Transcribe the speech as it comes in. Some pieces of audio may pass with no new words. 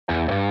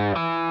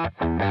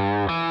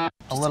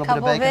A little bit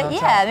of bacon on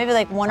top? Yeah, maybe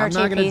like one or two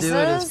pieces. I'm not gonna do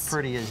it as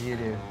pretty as you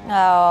do.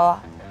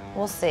 Oh,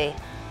 we'll see.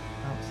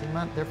 Oh, see,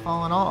 they're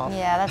falling off.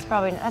 Yeah,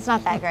 that's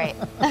not that great.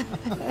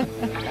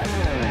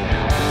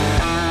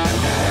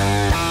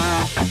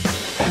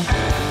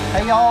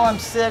 Hey y'all, I'm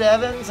Sid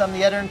Evans. I'm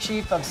the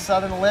editor-in-chief of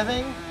Southern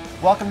Living.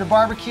 Welcome to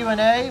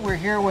BBQ&A. We're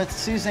here with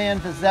Suzanne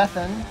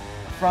Vizethan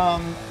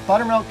from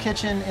Buttermilk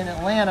Kitchen in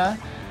Atlanta.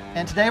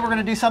 And today we're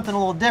gonna do something a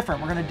little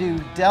different. We're gonna do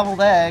deviled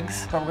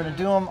eggs, but we're gonna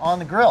do them on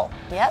the grill.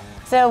 Yep.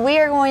 So we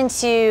are going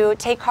to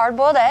take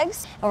hard-boiled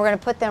eggs and we're gonna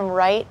put them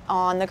right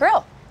on the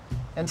grill.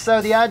 And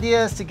so the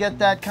idea is to get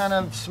that kind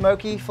of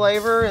smoky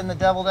flavor in the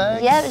deviled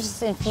eggs? Yeah, it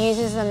just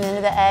infuses them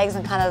into the eggs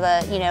and kind of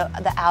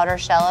the, the outer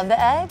shell of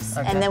the eggs.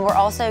 Okay. And then we're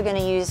also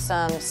gonna use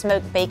some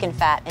smoked bacon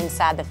fat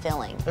inside the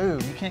filling. Ooh,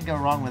 you can't go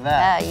wrong with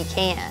that. Yeah, you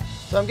can't.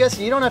 So I'm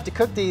guessing you don't have to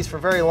cook these for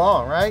very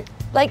long, right?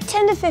 Like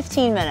 10 to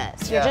 15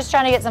 minutes. You're just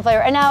trying to get some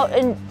flavor. And now,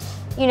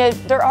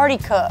 they're already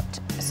cooked.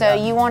 So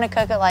you wanna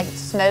cook it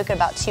smoke at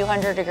about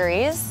 200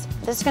 degrees.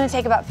 This is gonna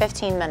take about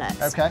 15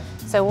 minutes. Okay.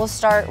 So we'll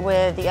start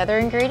with the other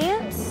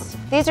ingredients.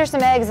 These are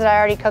some eggs that I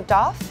already cooked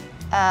off.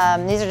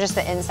 These are just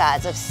the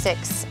insides of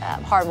 6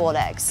 hard-boiled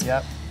eggs.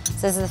 Yep. So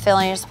this is the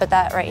filling, just put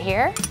that right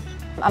here.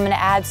 I'm gonna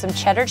add some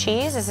cheddar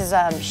cheese. This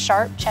is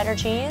sharp cheddar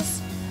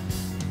cheese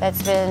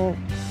that's been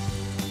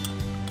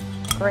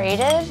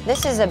grated.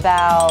 This is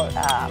about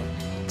a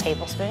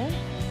tablespoon.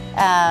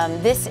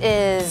 This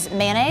is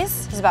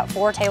mayonnaise. This is about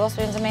 4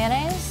 tablespoons of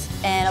mayonnaise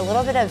and a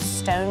little bit of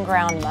stone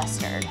ground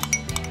mustard.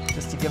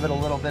 Just to give it a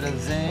little bit of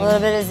zing. A little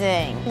bit of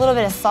zing. A little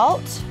bit of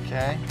salt.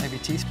 Okay, maybe a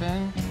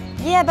teaspoon?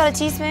 Yeah, about a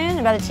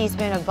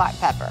teaspoon of black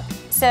pepper.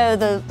 So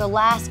the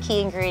last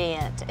key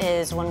ingredient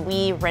is when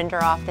we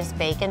render off this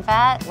bacon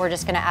fat, we're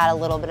just gonna add a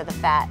little bit of the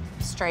fat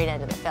straight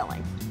into the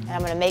filling. And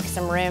I'm gonna make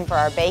some room for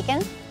our bacon.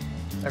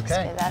 Okay.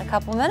 Just give that a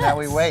couple minutes. Now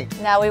we wait.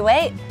 Now we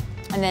wait.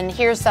 And then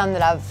here's some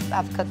that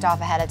I've cooked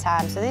off ahead of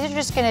time. So these are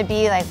just gonna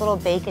be like little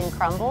bacon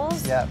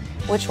crumbles,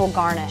 which we'll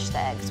garnish the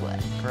eggs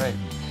with. Great.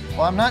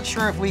 Well, I'm not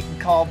sure if we can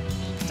call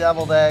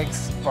deviled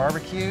eggs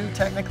barbecue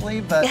technically,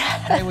 but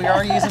hey, we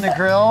are using a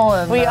grill.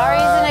 And we are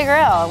using a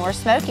grill and we're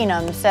smoking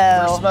them,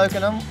 so. We're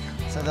smoking them,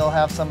 so they'll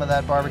have some of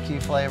that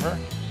barbecue flavor.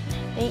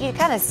 You can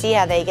kind of see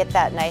how they get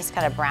that nice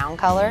kind of brown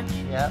color.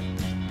 Yeah.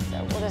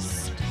 So we'll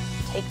just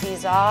take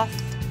these off.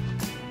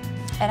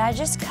 And I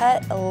just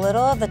cut a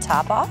little of the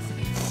top off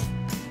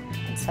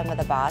and some of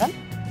the bottom.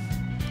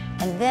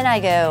 And then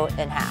I go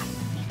in half.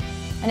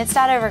 And it's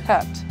not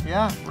overcooked.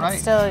 Yeah, right.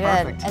 It's still good.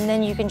 Perfect. And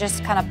then you can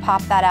just kind of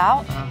pop that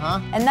out.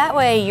 And that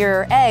way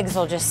your eggs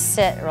will just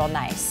sit real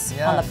nice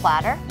on the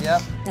platter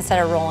instead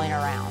of rolling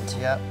around.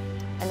 Yep.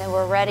 And then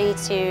we're ready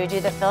to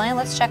do the filling.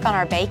 Let's check on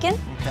our bacon.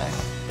 Okay.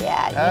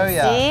 Yeah, you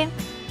can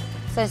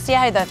see. So see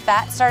how the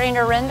fat's starting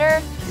to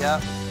render?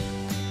 Yep.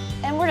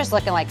 And we're just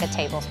looking like a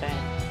tablespoon.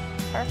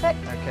 Perfect.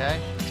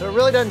 Okay. So it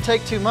really doesn't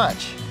take too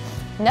much.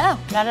 No,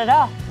 not at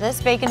all.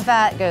 This bacon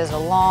fat goes a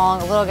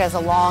long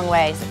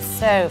way. So it's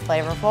so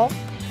flavorful.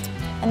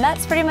 And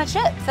that's pretty much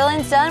it.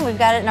 Filling's done. We've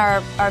got it in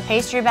our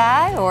pastry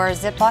bag or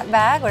Ziploc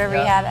bag, whatever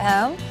you have at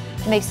home.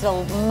 It makes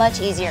it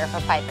much easier for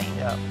piping.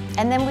 Yep.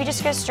 And then we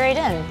just go straight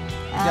in.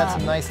 You got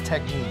some nice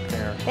technique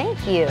there.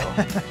 Thank you.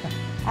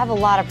 I have a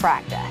lot of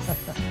practice.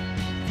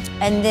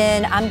 And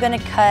then I'm gonna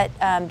cut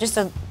just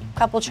a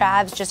couple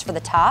chives just for the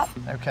top.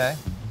 Okay.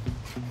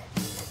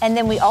 And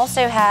then we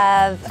also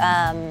have,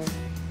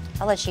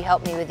 I'll let you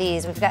help me with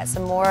these. We've got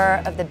some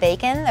more of the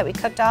bacon that we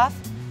cooked off.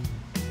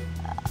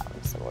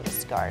 So we'll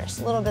just garnish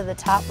a little bit of the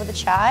top with the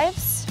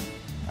chives.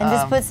 And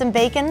just put some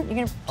bacon.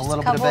 You're gonna a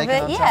little bit of bacon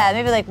on top? Yeah,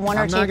 maybe like 1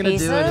 or 2 pieces. I'm not gonna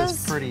do it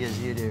as pretty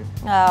as you do.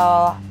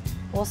 Oh,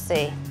 we'll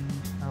see.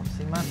 Oh,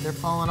 see, they're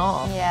falling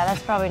off. Yeah,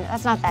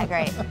 that's not that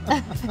great.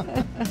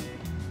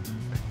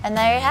 And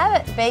there you have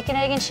it, bacon,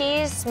 egg, and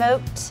cheese,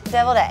 smoked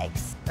deviled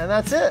eggs. And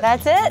that's it?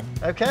 That's it.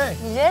 Okay.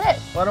 You did it.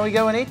 Why don't we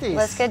go and eat these?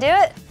 Let's go do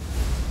it.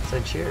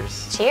 So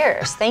cheers.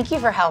 Cheers. Thank you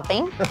for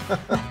helping.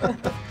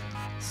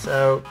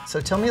 So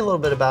tell me a little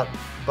bit about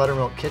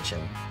Buttermilk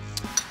Kitchen.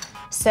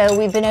 So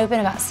we've been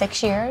open about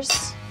 6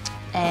 years,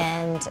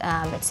 and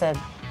it's a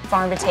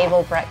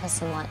farm-to-table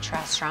breakfast and lunch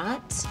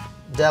restaurant.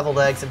 Deviled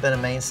eggs have been a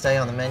mainstay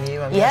on the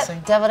menu, I'm guessing?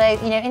 Yep, deviled egg,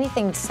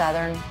 anything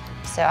Southern.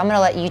 So I'm gonna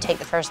let you take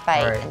the first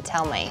bite and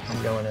tell me.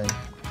 I'm going in.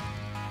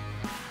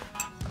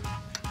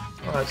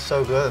 Oh, that's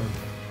so good.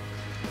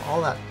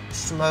 All that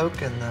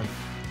smoke and the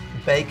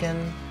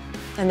bacon.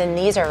 And then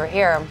these over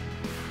here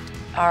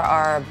are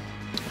our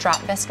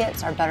drop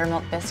biscuits, our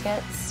buttermilk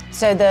biscuits.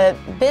 So the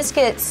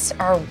biscuits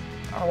are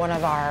one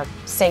of our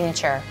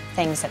signature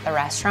things at the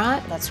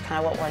restaurant. That's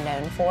kind of what we're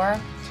known for.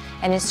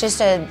 And it's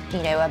just a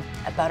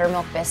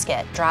buttermilk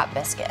biscuit, drop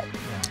biscuit,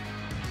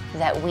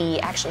 that we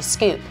actually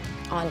scoop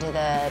onto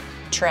the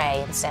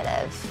tray instead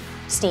of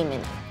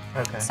steaming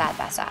them side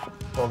by side.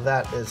 Well,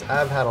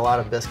 I've had a lot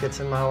of biscuits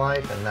in my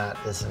life, and that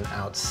is an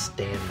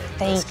outstanding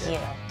biscuit. Thank you.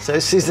 So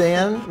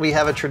Suzanne, we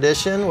have a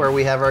tradition where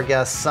we have our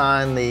guests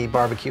sign the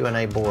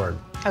BBQ&A board.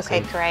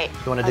 Okay, so great.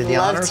 You want to do the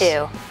honors? I'd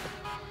love to.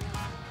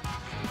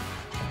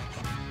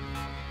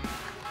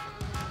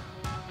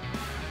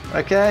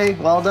 Okay,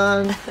 well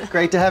done.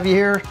 Great to have you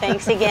here.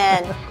 Thanks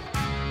again.